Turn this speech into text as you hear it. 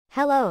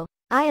Hello,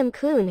 I am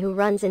Kuhn who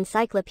runs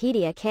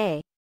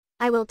Encyclopedia-K.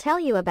 I will tell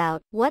you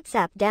about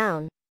WhatsApp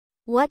down.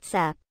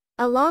 WhatsApp,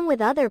 along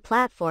with other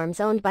platforms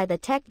owned by the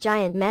tech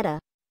giant Meta,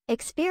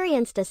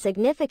 experienced a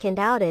significant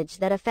outage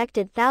that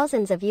affected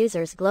thousands of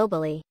users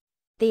globally.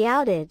 The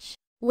outage,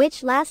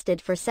 which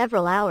lasted for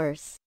several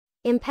hours,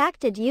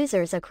 impacted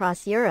users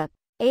across Europe,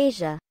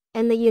 Asia,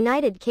 and the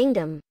United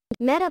Kingdom.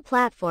 Meta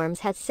Platforms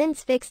has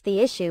since fixed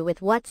the issue with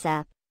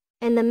WhatsApp,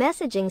 and the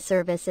messaging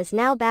service is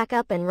now back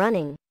up and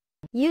running.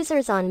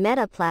 Users on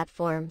Meta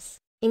platforms,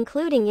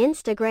 including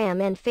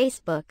Instagram and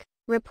Facebook,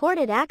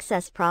 reported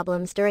access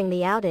problems during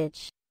the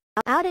outage.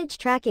 Outage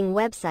tracking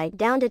website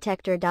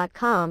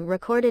downdetector.com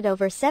recorded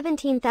over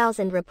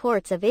 17,000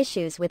 reports of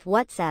issues with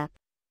WhatsApp.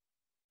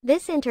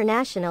 This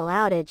international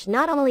outage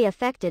not only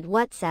affected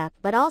WhatsApp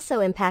but also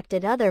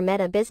impacted other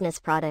Meta business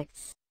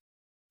products,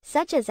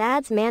 such as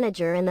Ads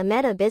Manager and the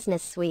Meta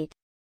Business Suite.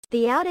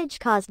 The outage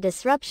caused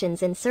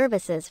disruptions in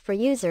services for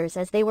users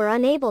as they were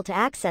unable to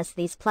access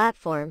these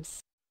platforms.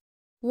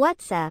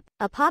 WhatsApp,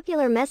 a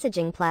popular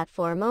messaging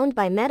platform owned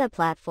by Meta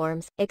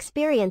Platforms,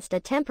 experienced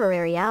a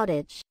temporary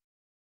outage.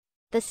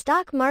 The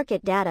stock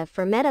market data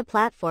for Meta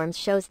Platforms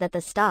shows that the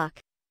stock,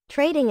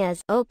 trading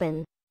as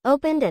opened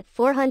at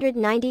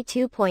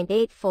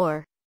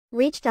 492.84,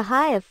 reached a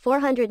high of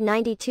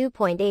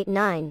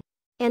 492.89,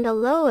 and a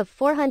low of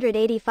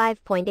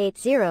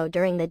 485.80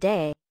 during the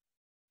day.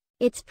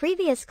 Its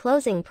previous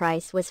closing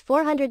price was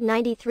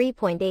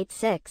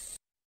 493.86.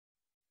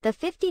 The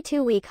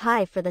 52-week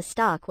high for the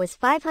stock was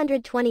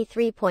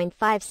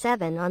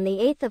 523.57 on the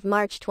 8th of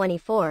March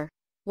 24,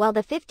 while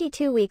the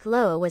 52-week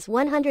low was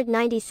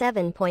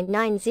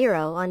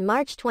 197.90 on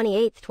March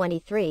 28,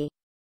 23.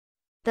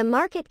 The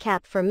market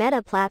cap for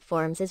Meta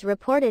Platforms is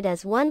reported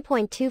as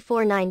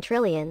 $1.249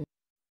 trillion,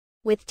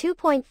 with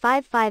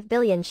 2.55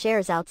 billion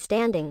shares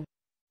outstanding.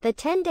 The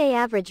 10-day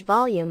average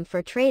volume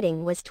for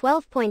trading was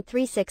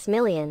 12.36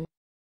 million.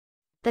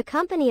 The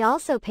company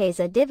also pays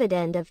a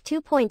dividend of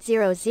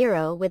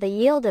 2.00 with a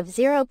yield of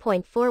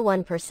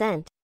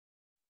 0.41%.